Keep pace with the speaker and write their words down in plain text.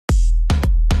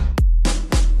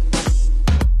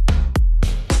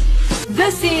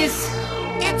This is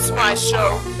It's my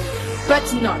show. But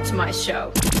Not My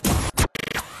Show.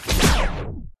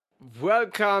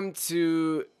 Welcome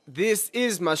to This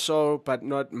Is My Show, But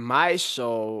Not My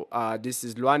Show. This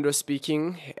is Lwando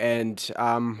speaking, and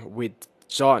I'm with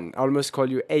John. I almost call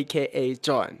you AKA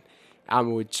John.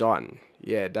 I'm with John.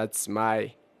 Yeah, that's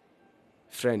my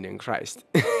friend in Christ.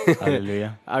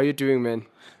 Hallelujah. How are you doing, man?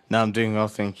 No, I'm doing well,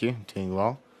 thank you. Doing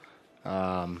well.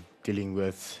 Dealing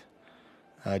with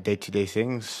day-to-day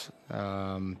things,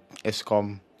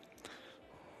 ESCOM,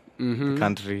 the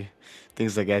country,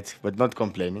 things like that, but not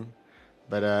complaining.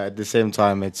 But at the same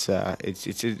time, it's a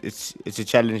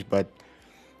challenge. But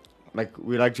like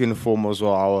we like to inform as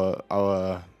well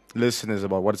our listeners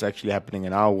about what's actually happening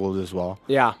in our world as well.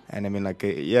 Yeah. And I mean, like,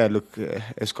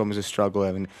 ESCOM is a struggle.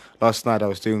 I mean, last night I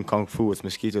was doing kung fu with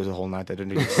mosquitoes the whole night. I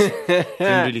didn't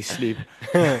really sleep.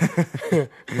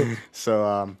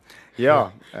 So, yeah.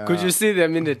 Could you see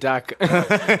them in the dark?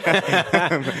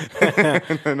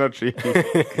 No, not really.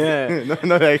 No,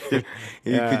 not actually.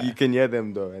 You can hear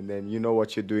them though, and then you know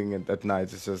what you're doing at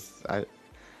night. It's just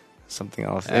something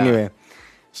else. Yeah. Anyway,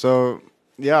 so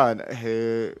yeah,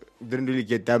 didn't really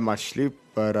get that much sleep,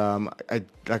 but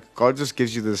God just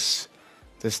gives you this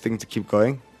thing to keep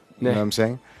going. You know what I'm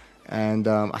saying? And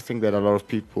I think that a lot of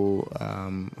people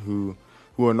who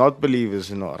are not believers,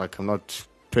 like I'm not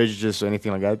prejudiced or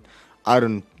anything like that. I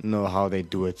don't know how they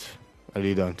do it. I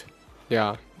really don't.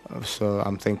 Yeah. So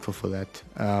I'm thankful for that.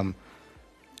 I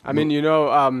mean,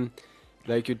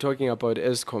 like you're talking about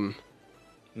ESCOM.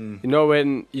 You know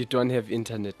when you don't have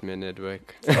internet, man, at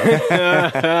work.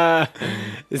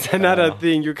 It's another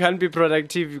thing. You can't be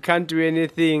productive. You can't do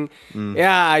anything.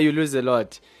 Yeah, you lose a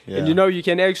lot. Yeah. And you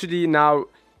can actually now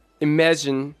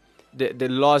imagine the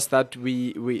loss that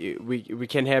we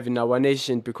can have in our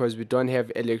nation because we don't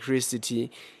have electricity.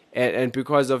 And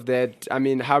because of that, I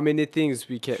mean, how many things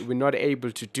we're not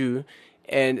able to do.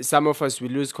 And some of us, we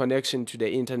lose connection to the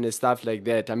internet, stuff like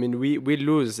that. I mean, we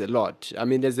lose a lot. I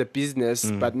mean, there's a business,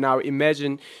 but now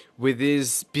imagine with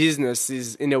these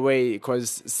businesses in a way,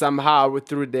 because somehow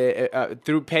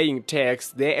through paying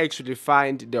tax, they actually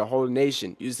find the whole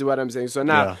nation. You see what I'm saying? So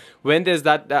now, when there's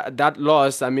that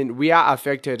loss, I mean, we are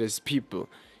affected as people.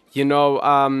 What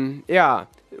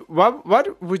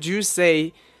would you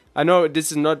say? I know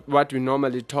this is not what we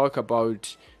normally talk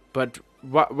about, but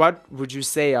what would you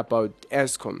say about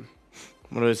ESCOM?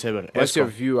 What do I say about ESCOM? What's your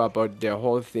view about the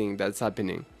whole thing that's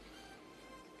happening?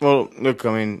 Well, look,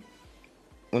 I mean,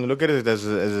 when you look at it as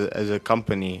a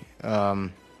company,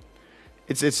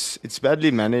 it's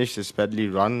badly managed, it's badly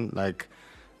run. Like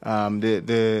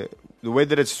the way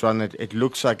that it's run, it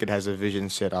looks like it has a vision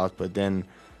set out, but then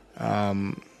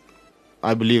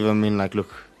I believe, I mean, like,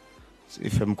 look,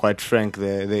 if I'm quite frank,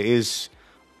 there is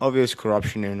obvious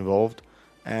corruption involved,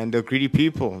 and the greedy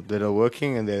people that are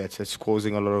working, and that's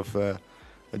causing a lot of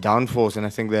downfalls. And I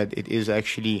think that it is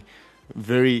actually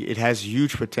it has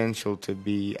huge potential to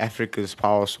be Africa's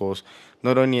power source,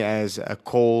 not only as a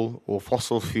coal or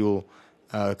fossil fuel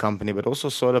company, but also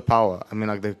solar power. I mean,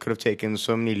 like, they could have taken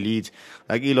so many leads.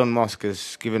 Like Elon Musk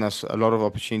has given us a lot of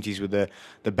opportunities with the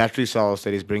battery cells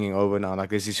that he's bringing over now. Like,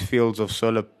 there's these fields of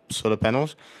solar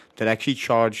panels that actually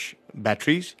charge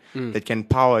batteries that can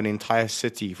power an entire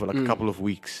city for like a couple of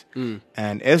weeks.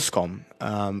 And ESCOM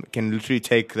can literally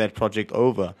take that project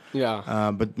over.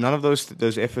 Yeah. But none of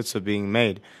those efforts are being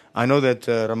made. I know that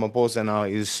Ramaphosa now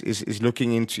is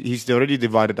looking into. He's already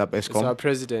divided up ESCOM. It's our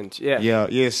president. Yeah. Yeah.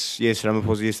 Yes.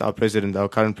 Ramaphosa is our president, our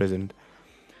current president.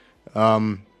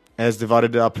 Has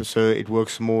divided it up so it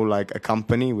works more like a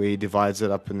company where he divides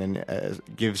it up and then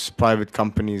gives private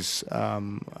companies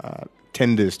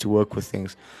tenders to work with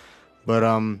things. But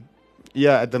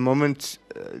at the moment,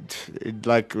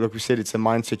 like we said, it's a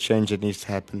mindset change that needs to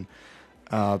happen.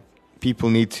 People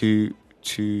need to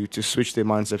switch their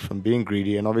mindset from being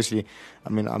greedy, and obviously, I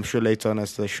mean, I'm sure later on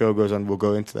as the show goes on, we'll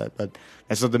go into that. But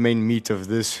that's not the main meat of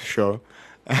this show.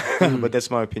 But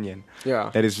that's my opinion. Yeah,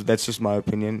 that's just my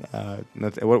opinion.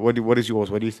 What is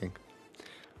yours? What do you think?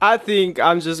 I think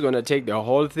I'm just gonna take the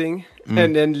whole thing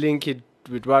and then link it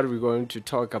with what we're going to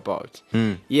talk about.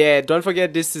 Yeah, don't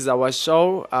forget, this is our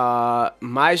show,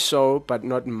 my show, but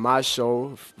not my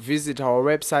show. Visit our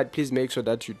website. Please make sure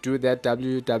that you do that,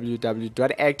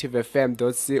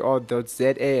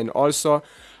 www.activefm.co.za, and also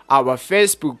our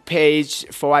Facebook page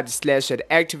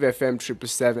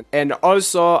 /@ActiveFM777, and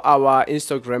also our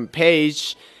Instagram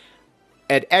page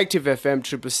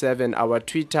 @ActiveFM777, our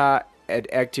Twitter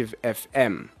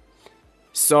 @ActiveFM.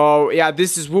 So yeah,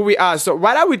 this is who we are. So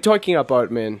what are we talking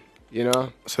about, man?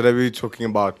 So that we're talking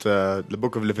about the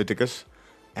book of Leviticus,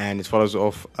 and it follows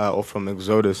off from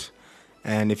Exodus.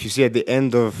 And if you see at the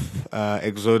end of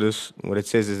Exodus, what it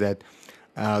says is that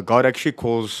God actually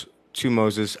calls to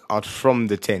Moses out from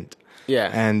the tent. Yeah.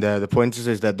 And the point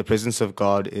is that the presence of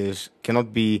God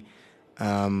cannot be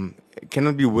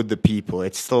with the people.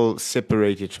 It's still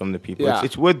separated from the people. Yeah.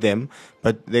 It's with them,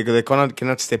 but they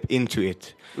cannot step into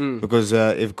it. Because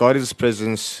if God's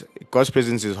presence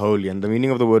is holy, and the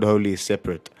meaning of the word holy is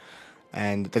separate.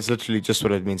 And that's literally just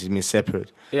what it means. It means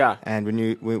separate. Yeah. And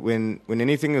when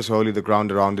anything is holy, the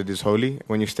ground around it is holy.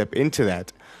 When you step into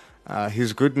that,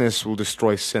 His goodness will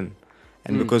destroy sin.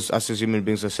 And because us as human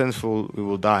beings are sinful, we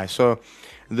will die. So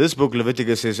this book,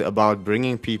 Leviticus, is about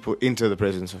bringing people into the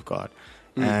presence of God.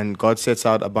 And God sets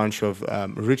out a bunch of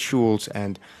rituals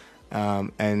and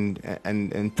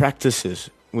practices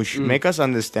which make us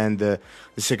understand the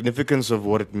significance of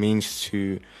what it means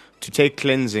to take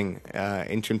cleansing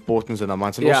into importance in our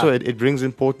minds. And also it brings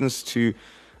importance to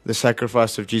the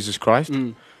sacrifice of Jesus Christ.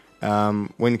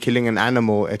 When killing an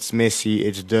animal, it's messy,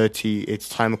 it's dirty, it's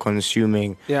time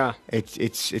consuming. Yeah.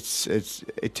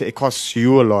 It costs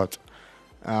you a lot.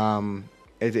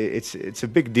 It's a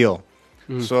big deal.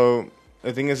 So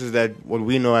the thing is that what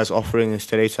we know as offering in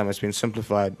today's time has been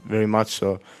simplified very much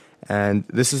so. And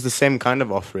this is the same kind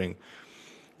of offering.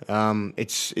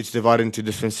 It's divided into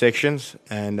different sections.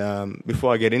 And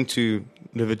before I get into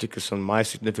Leviticus on my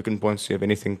significant points, do you have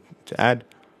anything to add?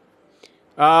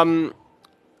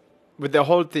 With the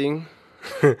whole thing,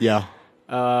 Yeah.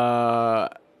 the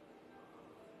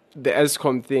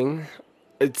ESCOM thing,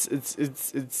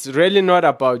 it's really not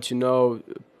about,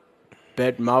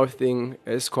 bad mouthing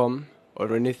ESCOM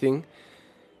or anything.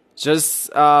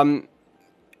 Just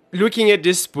looking at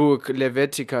this book,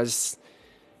 Leviticus,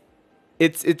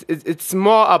 it's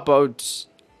more about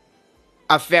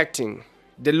affecting.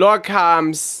 The law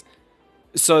comes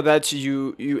so that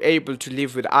you're able to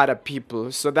live with other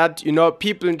people, so that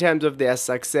people in terms of their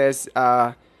success,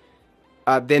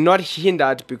 they're not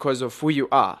hindered because of who you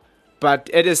are. But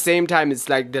at the same time, it's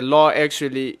like the law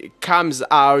actually comes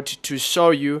out to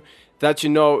show you that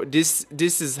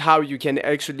this is how you can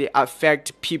actually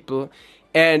affect people.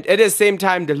 And at the same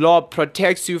time, the law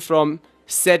protects you from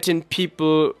certain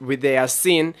people with their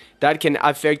sin that can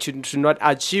affect you to not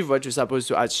achieve what you're supposed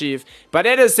to achieve. But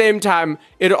at the same time,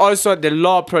 the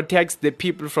law protects the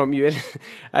people from you.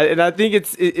 And I think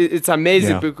it's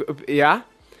amazing. Yeah.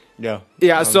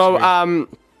 Yeah. So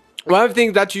one of the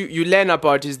things that you learn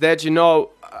about is that,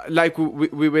 like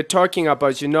we were talking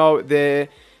about, the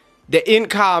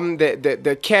income,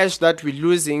 the cash that we're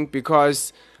losing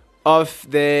because of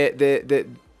the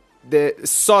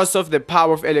source of the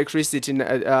power of electricity,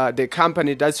 the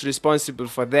company that's responsible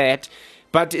for that.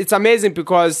 But it's amazing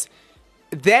because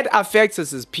that affects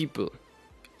us as people.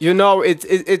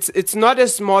 It's not a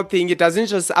small thing. It doesn't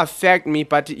just affect me,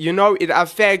 but it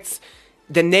affects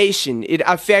the nation. It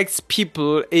affects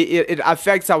people. It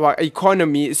affects our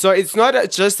economy. So it's not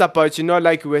just about,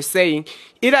 like we were saying,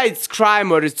 either it's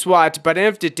crime or it's what, but at the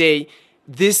end of the day,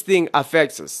 this thing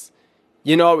affects us.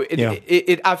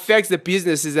 It affects the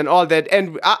businesses and all that.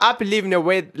 And I believe in a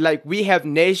way, like we have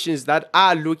nations that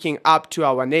are looking up to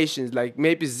our nations, like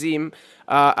maybe Zim,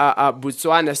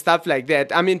 Botswana, stuff like that.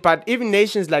 But even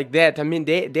nations like that,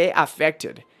 they're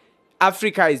affected.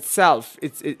 Africa itself,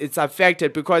 it's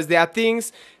affected because there are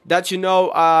things that,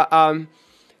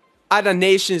 other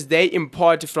nations, they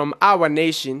import from our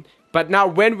nation. But now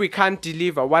when we can't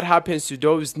deliver, what happens to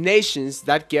those nations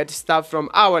that get stuff from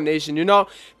our nation,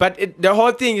 But the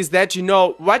whole thing is that,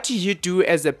 what do you do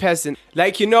as a person?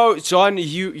 Like, John,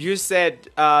 you said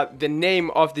the name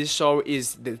of this show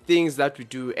is The Things That We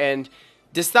Do. And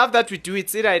the stuff that we do,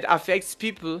 it's either it affects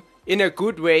people in a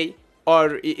good way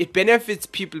or it benefits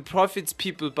people, profits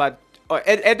people, but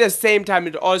at the same time,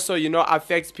 it also,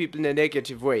 affects people in a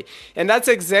negative way. And that's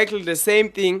exactly the same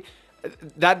thing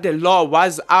that the law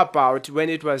was about when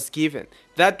it was given.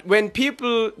 That when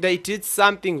people, they did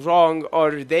something wrong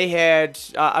or they had,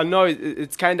 I know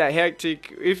it's kind of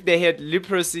hectic, if they had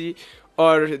leprosy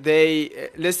or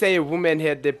let's say a woman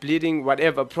had the bleeding,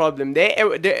 whatever problem,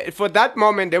 they for that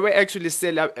moment, they were actually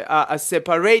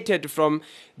separated from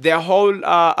the whole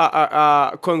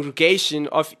congregation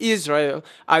of Israel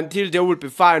until they would be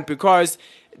found. Because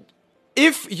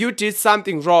if you did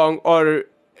something wrong or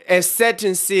a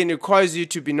certain sin cause you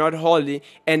to be not holy,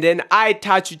 and then I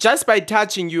touch you, just by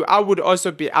touching you, I would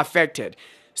also be affected.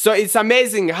 So it's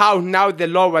amazing how now the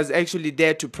law was actually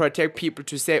there to protect people,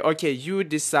 to say, okay, you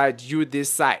decide, you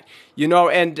decide,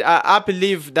 and I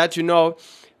believe that,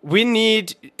 we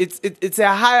need, it's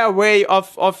a higher way of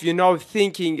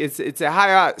thinking. It's a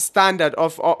higher standard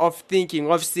of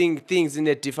thinking, of seeing things in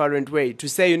a different way. To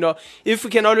say, if we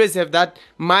can always have that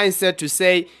mindset to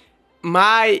say,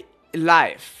 my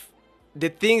life, the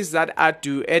things that I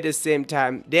do at the same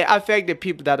time, they affect the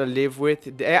people that I live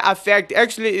with. They affect,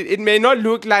 actually, it may not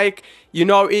look like,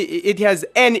 it has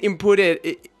an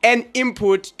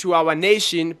input to our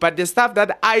nation, but the stuff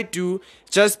that I do,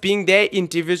 just being there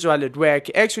individual at work,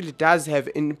 actually does have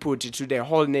input to the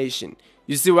whole nation.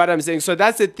 You see what I'm saying? So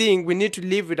that's the thing. We need to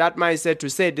live with that mindset to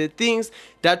say the things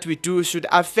that we do should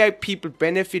affect people,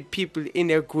 benefit people in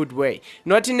a good way.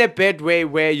 Not in a bad way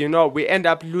where, we end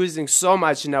up losing so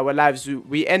much in our lives.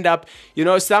 We end up,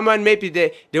 someone maybe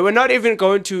they were not even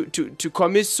going to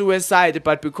commit suicide,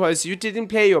 but because you didn't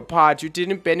play your part, you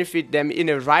didn't benefit them in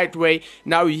a right way,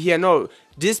 now you hear, no,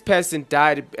 this person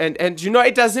died, and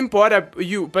it doesn't bother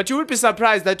you, but you would be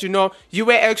surprised that you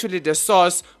were actually the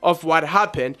source of what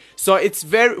happened. So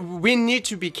we need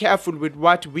to be careful with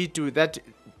what we do. That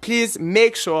please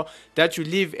make sure that you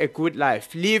live a good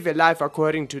life, live a life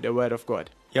according to the word of God.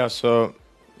 Yeah, so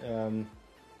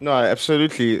no,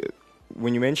 absolutely.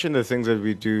 When you mention the things that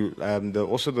we do, one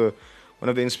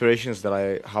of the inspirations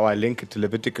how I link it to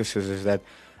Leviticus is that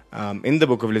in the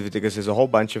book of Leviticus there's a whole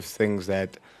bunch of things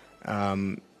that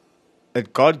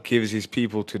God gives His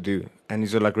people to do, and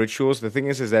these are like rituals. The thing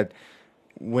is that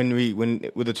when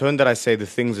with the tone that I say the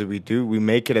things that we do, we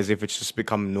make it as if it's just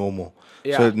become normal,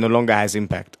 so it no longer has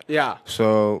impact. Yeah.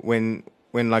 So when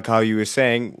like how you were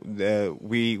saying,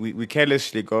 we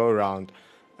carelessly go around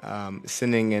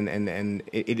sinning, and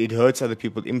it hurts other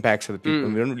people, it impacts other people,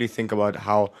 and we don't really think about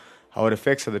how it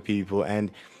affects other people. And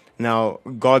now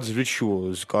God's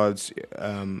rituals, God's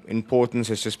importance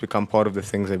has just become part of the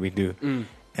things that we do.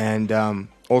 And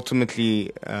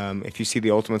ultimately, if you see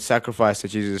the ultimate sacrifice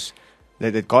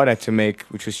that God had to make,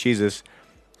 which was Jesus,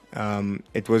 that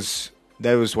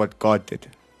was what God did.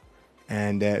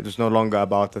 And it was no longer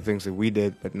about the things that we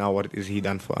did, but now what is He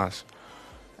done for us.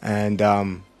 And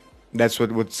that's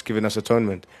what's given us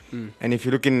atonement. And if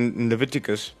you look in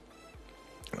Leviticus,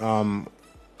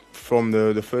 from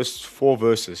the first 4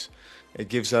 verses, it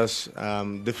gives us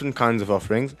different kinds of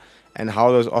offerings, and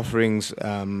how those offerings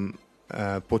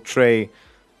portray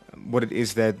what it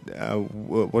is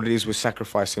we're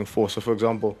sacrificing for. So, for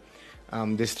example,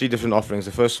 there's 3 different offerings.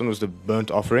 The first one was the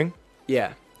burnt offering.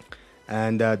 Yeah.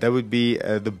 And that would be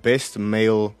the best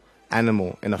male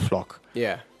animal in a flock.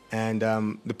 Yeah. And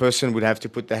the person would have to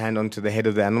put their hand onto the head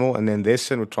of the animal, and then their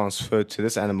sin would transfer to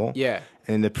this animal. Yeah.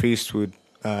 And then the priest would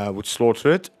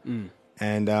slaughter it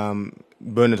and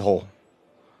burn it whole.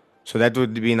 So that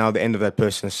would be now the end of that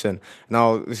person's sin.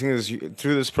 Now, the thing is,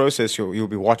 through this process, you'll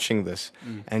be watching this,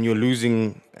 and you're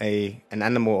losing an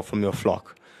animal from your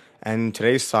flock. And in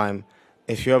today's time,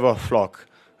 if you have a flock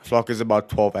is about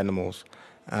 12 animals.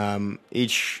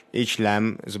 Each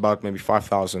lamb is about maybe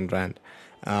 5,000 rand.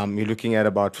 You're looking at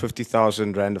about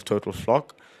 50,000 rand of total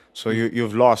flock. So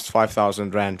you've lost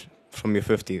 5,000 rand from your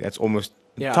 50. That's almost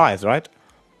tithe, right?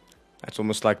 That's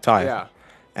almost like tithe. Yeah.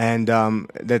 And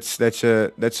that's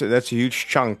a huge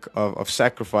chunk of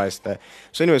sacrifice there.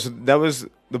 So anyway, so that was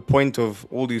the point of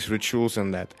all these rituals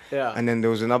and that. Yeah. And then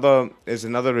there's another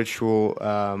ritual.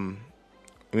 I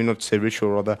mean, not to say ritual,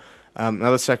 rather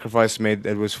another sacrifice made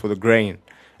that was for the grain,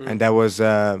 and that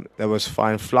was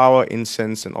fine flour,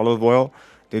 incense, and olive oil.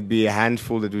 There'd be a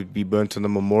handful that would be burnt on the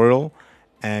memorial,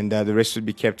 and the rest would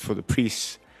be kept for the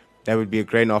priests. That would be a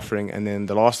grain offering, and then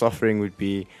the last offering would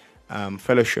be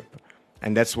fellowship.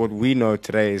 And that's what we know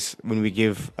today is when we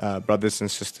give brothers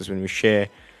and sisters, when we share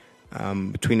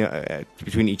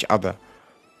between each other.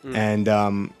 And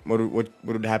what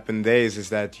would happen there is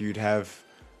that you'd have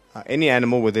any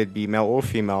animal, whether it be male or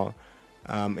female,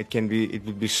 it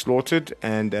would be slaughtered,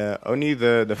 and only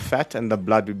the fat and the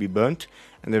blood would be burnt,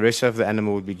 and the rest of the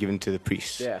animal would be given to the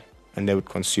priests. Yeah. And they would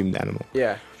consume the animal.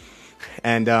 Yeah.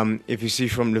 And if you see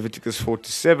from Leviticus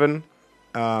 4-7,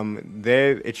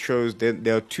 there it shows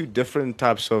there are 2 different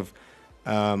types of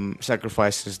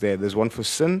sacrifices there. There's one for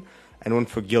sin and one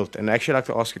for guilt. And I actually like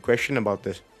to ask a question about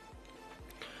this.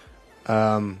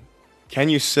 Can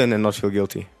you sin and not feel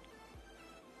guilty?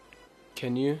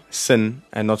 Can you sin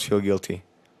and not feel guilty?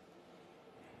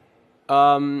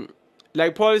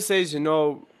 Like Paul says,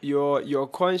 your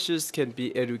conscience can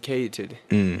be educated.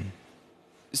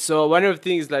 So one of the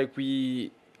things like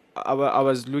I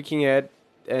was looking at,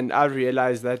 and I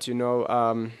realized that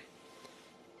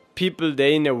people,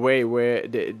 they're in a way where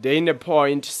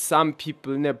some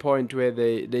people in a point where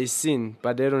they sin,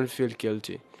 but they don't feel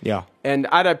guilty. Yeah. And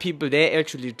other people, they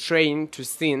actually train to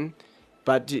sin,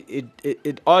 but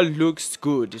it all looks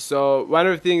good. So one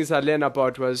of the things I learned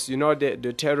about was,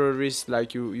 the terrorists,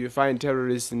 like you find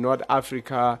terrorists in North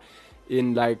Africa,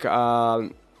 in like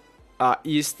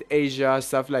East Asia,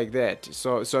 stuff like that.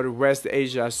 So sorry, West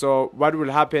Asia. So what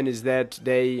will happen is that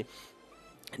they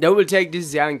will take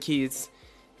these young kids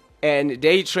and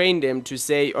they train them to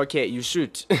say, okay, you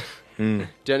shoot. Do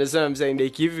you understand what I'm saying? They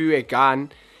give you a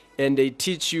gun and they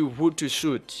teach you who to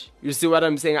shoot. You see what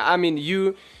I'm saying? I mean,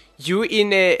 you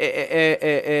in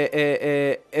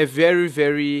a very,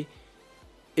 very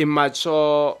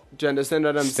immature, do you understand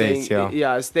what I'm State, saying?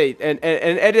 yeah. State. And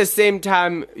at the same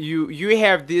time, you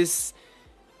have this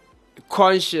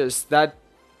conscious that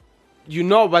you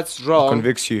know what's wrong.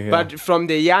 Convicts you, yeah. But from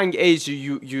the young age,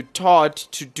 you taught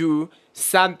to do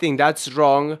something that's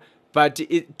wrong, but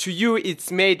to you,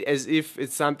 it's made as if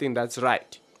it's something that's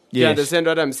right. You Yes. understand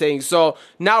what I'm saying? So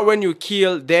now when you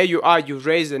kill, there you are, you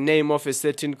raise the name of a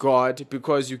certain God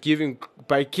because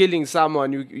by killing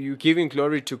someone, you're giving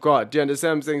glory to God. Do you understand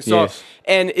what I'm saying? So, Yes.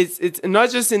 and it's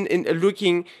not just in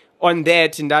looking on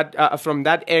that, from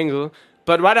that angle,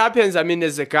 but what happens, I mean,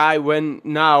 as a guy, when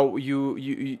now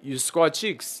you score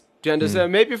chicks. Do you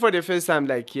understand? Maybe for the first time,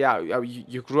 like,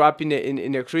 you grew up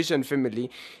in a Christian family,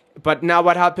 but now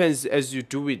what happens as you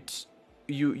do it?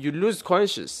 You lose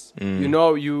conscious.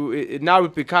 Now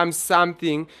it becomes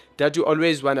something that you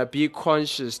always want to be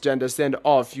conscious to understand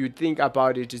of. You think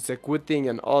about it, it's a good thing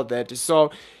and all that.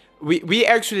 So we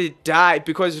actually die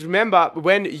because remember,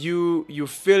 when you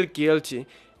feel guilty,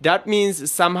 that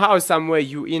means somehow, somewhere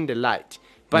you in the light.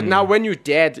 But now when you're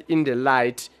dead in the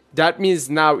light, that means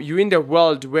now you're in the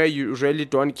world where you really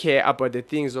don't care about the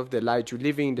things of the light. You're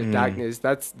living in the darkness.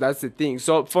 That's the thing.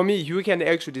 So for me, you can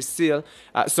actually sin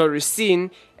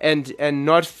and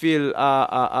not feel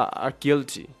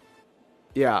guilty.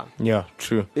 Yeah. Yeah,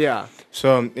 true. Yeah.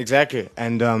 So exactly,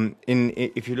 and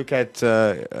if you look at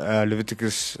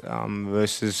Leviticus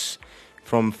verses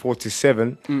from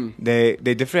 47, they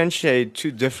differentiate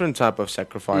two different type of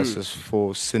sacrifices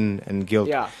for sin and guilt.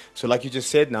 Yeah. So like you just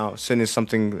said, now sin is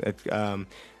something that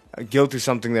guilt is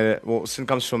something that sin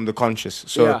comes from the conscious.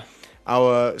 So Yeah.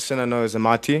 our sin, I know, is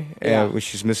amati, Yeah.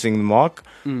 which is missing the mark,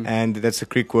 and that's a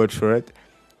Greek word for it.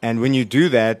 And when you do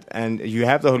that, and you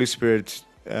have the Holy Spirit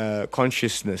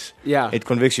consciousness, Yeah. it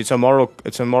convicts you. It's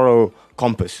a moral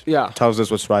compass. Yeah. It tells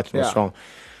us what's right and what's Yeah. wrong.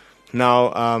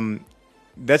 Now,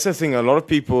 that's the thing. A lot of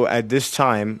people at this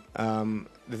time,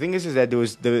 the thing is that there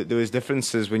was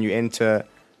differences when you enter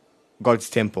God's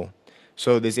temple.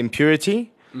 So there's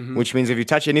impurity, which means if you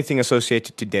touch anything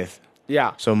associated to death,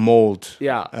 Yeah. so mold,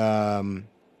 Yeah.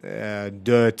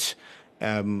 dirt,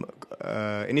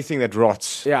 anything that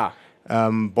rots, Yeah.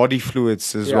 body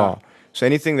fluids as Yeah. well. So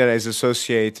anything that is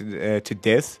associated to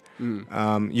death,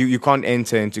 you can't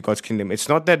enter into God's kingdom. It's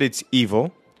not that it's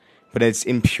evil, but it's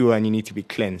impure and you need to be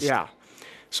cleansed. Yeah.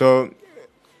 So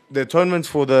the atonement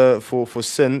for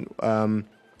sin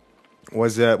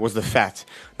was the fat.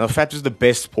 Now fat is the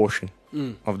best portion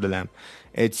of the lamb.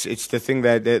 It's the thing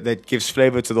that gives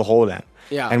flavor to the whole lamb.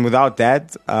 Yeah. And without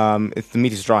that, the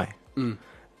meat is dry.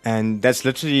 And that's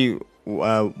literally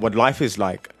what life is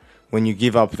like when you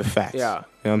give up the fat. Yeah.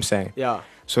 You know what I'm saying? Yeah.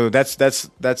 So that's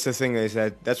the thing, is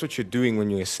that's what you're doing when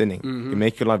you're sinning. You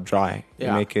make your life dry.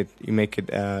 Yeah. You make it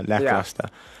lackluster.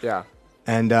 Yeah.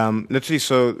 And literally,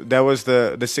 so that was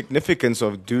the significance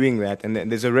of doing that, and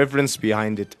there's a reverence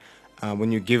behind it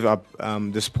when you give up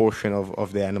this portion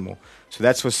of the animal. So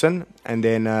that's for sin, and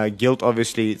then guilt.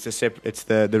 Obviously, it's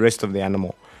the rest of the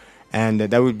animal, and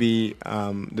that would be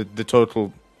the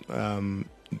total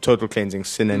cleansing,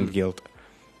 sin and guilt.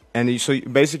 And so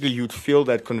basically, you'd feel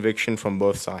that conviction from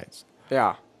both sides.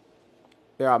 Yeah.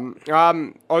 Yeah.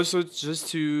 Also, just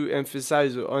to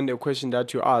emphasize on the question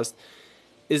that you asked,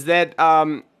 is that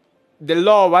the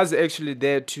law was actually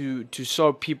there to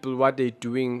show people what they're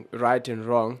doing right and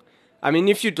wrong. I mean,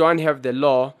 if you don't have the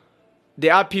law,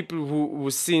 there are people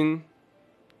who sin,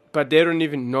 but they don't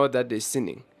even know that they're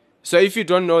sinning. So if you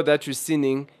don't know that you're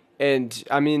sinning, and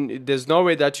I mean, there's no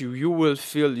way that you will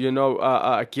feel,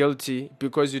 guilty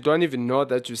because you don't even know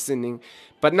that you're sinning.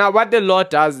 But now what the law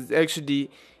does is actually,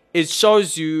 it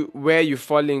shows you where you're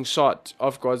falling short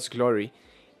of God's glory.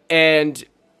 And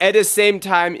at the same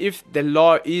time, if the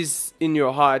law is in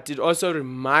your heart, it also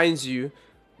reminds you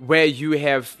where you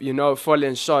have,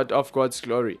 fallen short of God's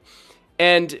glory.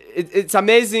 And it's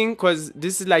amazing because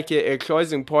this is like a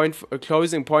closing point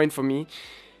for me,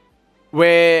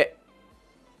 where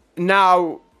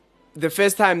now the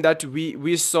first time that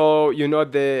we saw,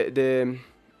 the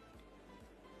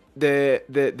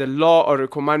law or a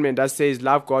commandment that says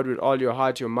love God with all your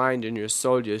heart, your mind, and your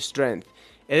soul, your strength.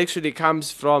 it actually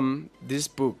comes from this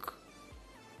book.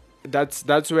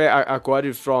 That's where I got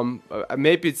it from.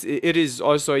 Maybe it is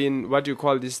also in what you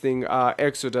call this thing,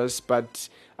 Exodus, but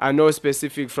I know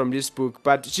specific from this book.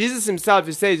 But Jesus himself,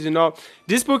 he says,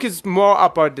 this book is more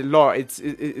about the law.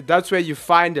 That's where you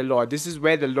find the law. This is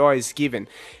where the law is given.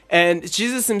 And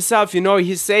Jesus himself,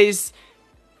 he says,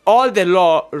 all the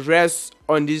law rests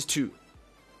on these two,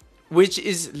 which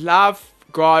is love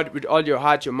God with all your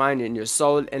heart, your mind, and your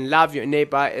soul, and love your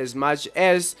neighbor as much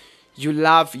as you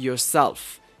love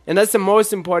yourself. And that's the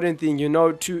most important thing,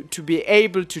 to be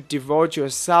able to devote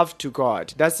yourself to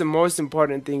God. That's the most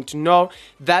important thing, to know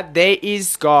that there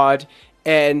is God,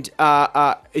 and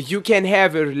you can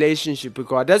have a relationship with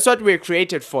God. That's what we're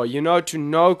created for, to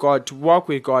know God, to walk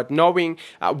with God,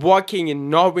 walking and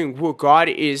knowing who God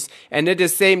is. And at the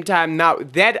same time, now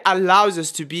that allows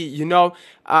us to be,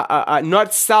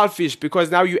 not selfish, because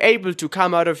now you're able to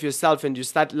come out of yourself and you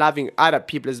start loving other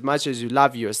people as much as you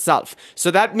love yourself.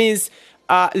 So that means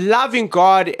loving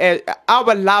God,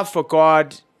 our love for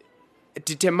God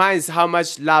determines how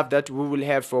much love that we will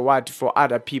have for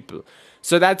other people.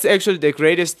 So that's actually the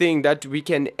greatest thing that we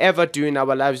can ever do in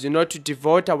our lives, to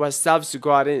devote ourselves to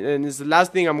God. And it's the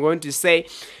last thing I'm going to say.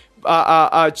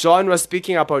 John was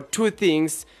speaking about two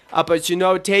things, about,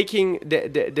 taking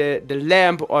the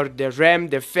lamb or the ram,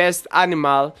 the first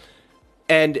animal,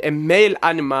 and a male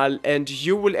animal, and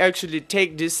you will actually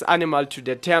take this animal to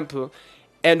the temple.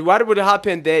 And what would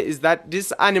happen there is that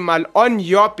this animal, on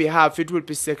your behalf, it will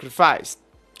be sacrificed.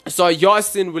 So your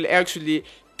sin will actually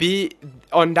be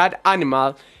on that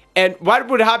animal. And what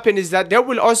would happen is that they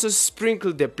will also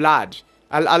sprinkle the blood.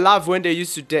 I love when they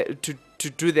used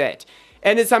to do that.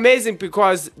 And it's amazing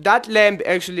because that lamb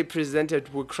actually presented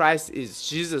who Christ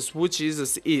is, who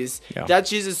Jesus is. Yeah. That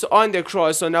Jesus on the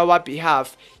cross on our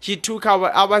behalf, he took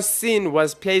our sin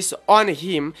was placed on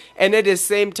him. And at the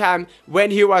same time,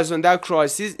 when he was on that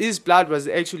cross, his blood was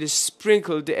actually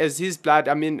sprinkled as his blood.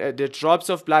 The drops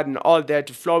of blood and all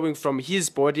that flowing from his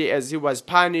body as he was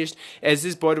punished, as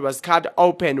his body was cut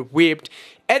open, whipped.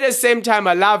 At the same time,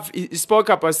 he spoke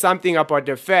about something about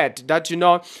the fat that,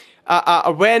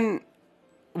 when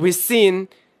we sin,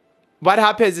 what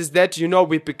happens is that,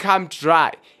 we become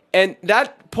dry. And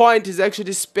that point is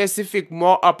actually specific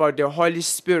more about the Holy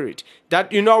Spirit.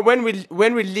 That, when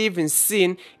we live in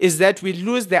sin, is that we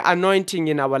lose the anointing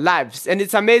in our lives. And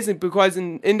it's amazing because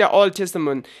in the Old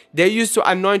Testament, they used to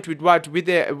anoint with what? With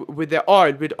the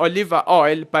oil, with olive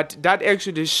oil. But that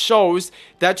actually shows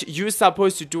that you're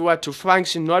supposed to do what? To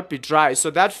function, not be dry. So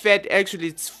that fat actually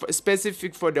is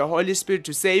specific for the Holy Spirit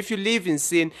to say, if you live in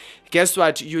sin, guess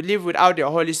what? You live without the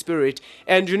Holy Spirit.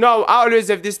 And I always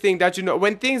have this thing that,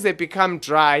 when things they become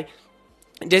dry,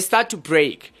 they start to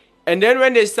break. And then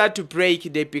when they start to break,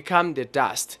 they become the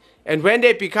dust. And when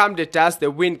they become the dust,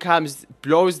 the wind comes,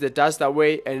 blows the dust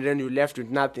away, and then you're left with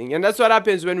nothing. And that's what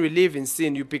happens when we live in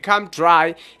sin. You become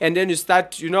dry, and then you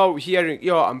start, hearing,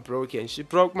 I'm broken. She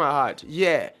broke my heart.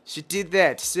 Yeah, she did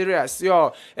that. Serious,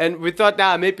 And we thought,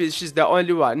 maybe she's the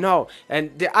only one. No.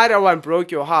 And the other one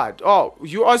broke your heart. Oh,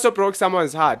 you also broke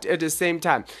someone's heart at the same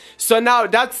time. So now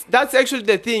that's actually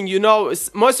the thing,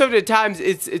 most of the times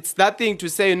it's that thing to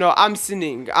say, I'm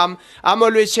sinning. I'm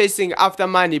always chasing after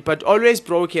money, but always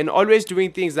broken. Always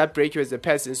doing things that break you as a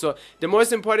person. So the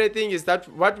most important thing is that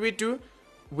what we do,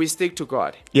 we stick to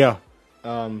God. Yeah.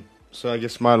 So I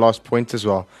guess my last point as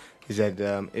well is that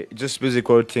just busy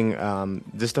quoting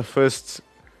just the first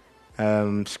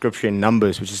scripture in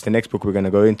Numbers, which is the next book we're going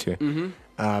to go into.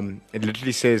 Mm-hmm. It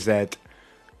literally says that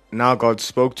now God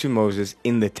spoke to Moses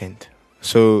in the tent.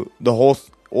 So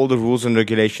all the rules and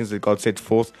regulations that God set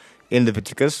forth in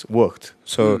Leviticus worked.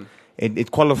 So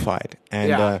it qualified.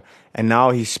 And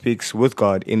now he speaks with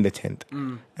God in the tent.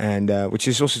 And which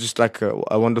is also just like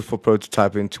a wonderful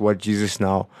prototype into what Jesus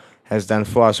now has done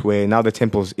for us, where now the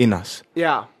temple's in us.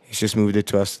 Yeah. He's just moved it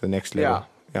to us to the next level.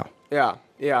 Yeah.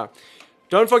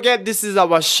 Don't forget, this is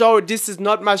our show. This is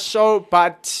not my show,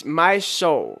 but my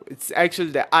show. It's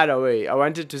actually the other way. I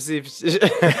wanted to see if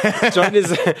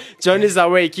John is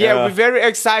awake. Yeah, we're very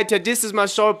excited. This is my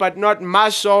show, but not my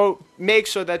show. Make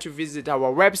sure that you visit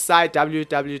our website,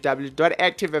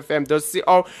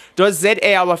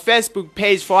 www.activefm.co.za, our Facebook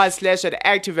page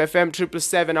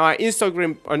 /ActiveFM777, our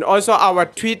Instagram, and also our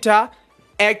Twitter,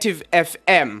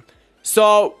 ActiveFM.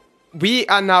 So we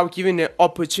are now given an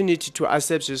opportunity to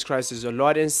accept Jesus Christ as your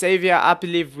Lord and Savior. I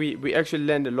believe we actually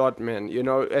learned a lot, man,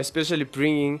 especially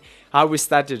bringing how we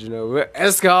started,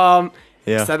 Escom,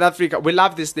 Yeah. South Africa, we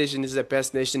love this nation. It's the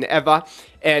best nation ever.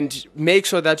 And make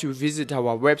sure that you visit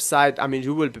our website. I mean,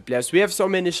 you will be blessed. We have so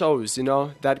many shows,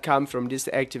 that come from this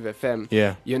Active FM.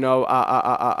 Yeah.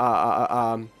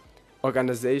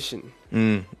 Organization.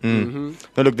 No,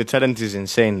 look, the talent is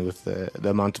insane with the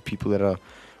amount of people that are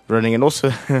running. And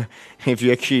also, if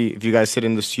you guys sit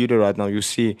in the studio right now, you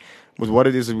see with what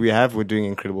it is that we have, we're doing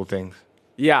incredible things.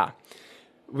 Yeah.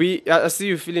 I see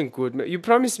you feeling good, man. You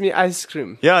promised me ice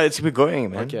cream. Yeah, we're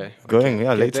going, man. Okay. Going,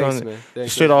 yeah, Okay, later thanks, on. man.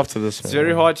 Thanks, Straight man. after this, man. It's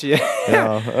very hot here.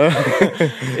 Yeah.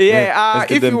 Yeah. Let's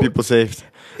get them people saved.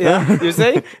 Yeah. You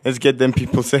say? Let's get them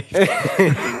people saved.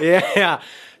 Yeah.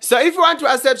 So if you want to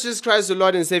accept Jesus Christ, the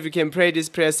Lord and Savior, you can pray this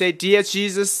prayer. Say, Dear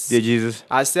Jesus. Dear Jesus,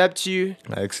 I accept you.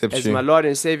 I accept as you my Lord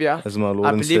and Savior. as my Lord I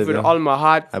and believe Savior. with all my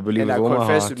heart. I believe and with all I my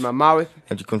confess heart with my mouth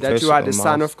and you confess that you are with the my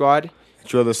Son mouth of God.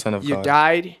 that you are the Son of You God.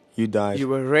 died. You died. You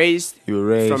were raised. You were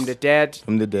raised from the dead.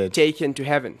 from the dead. Taken to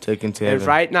heaven. Taken to And heaven.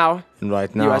 right now. And right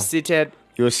You now. are seated.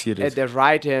 You are seated At the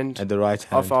right hand. at the right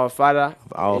hand Of our Father.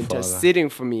 of our interceding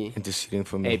for me. interceding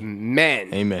for me.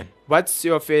 Amen. Amen. What's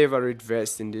your favorite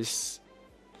verse in this?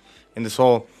 In this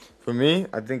whole, for me,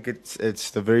 I think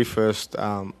it's the very first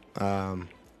part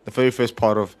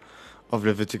of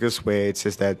Leviticus where it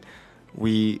says that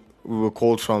we were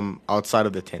called from outside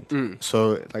of the tent.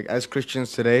 So, like as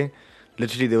Christians today,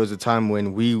 literally there was a time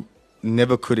when we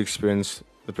never could experience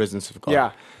the presence of God.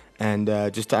 Yeah. And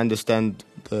just to understand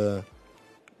the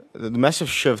massive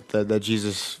shift that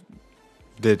Jesus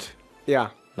did. Yeah.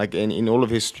 Like in all of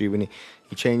history, when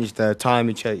he changed the time,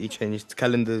 he changed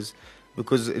calendars,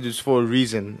 because it was for a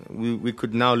reason. We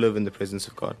could now live in the presence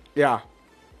of God. Yeah.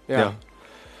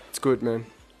 It's good, man.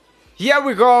 Here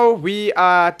we go. We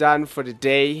are done for the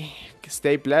day.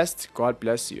 Stay blessed. God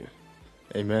bless you.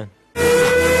 Amen.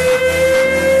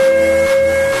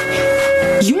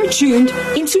 You're tuned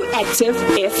into Active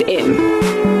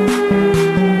FM.